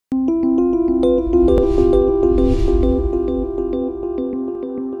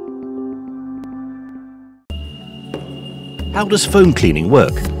How does foam cleaning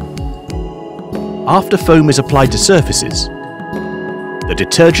work? After foam is applied to surfaces, the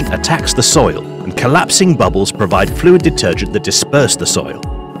detergent attacks the soil, and collapsing bubbles provide fluid detergent that disperse the soil.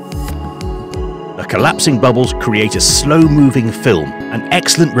 The collapsing bubbles create a slow-moving film, an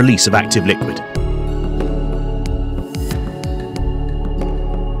excellent release of active liquid.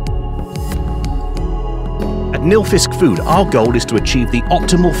 At Nilfisk Food, our goal is to achieve the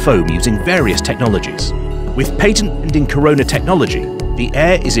optimal foam using various technologies. With patent-pending Corona technology, the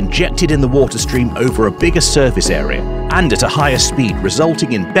air is injected in the water stream over a bigger surface area and at a higher speed,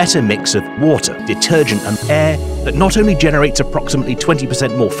 resulting in better mix of water, detergent and air that not only generates approximately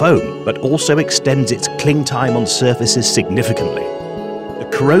 20% more foam, but also extends its cling time on surfaces significantly. The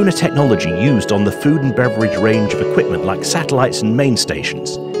Corona technology used on the food and beverage range of equipment like satellites and main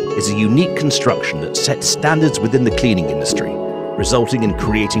stations is a unique construction that sets standards within the cleaning industry, resulting in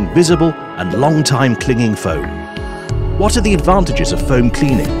creating visible and long-time clinging foam. What are the advantages of foam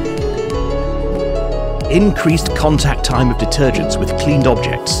cleaning? Increased contact time of detergents with cleaned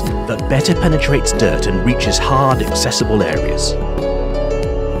objects that better penetrates dirt and reaches hard, accessible areas.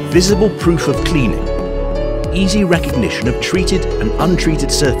 Visible proof of cleaning. Easy recognition of treated and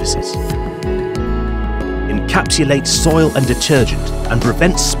untreated surfaces. Encapsulates soil and detergent and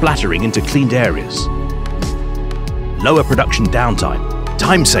prevents splattering into cleaned areas. Lower production downtime,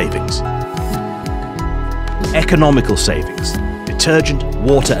 time savings. Economical savings, detergent,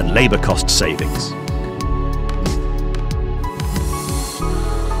 water and labour cost savings.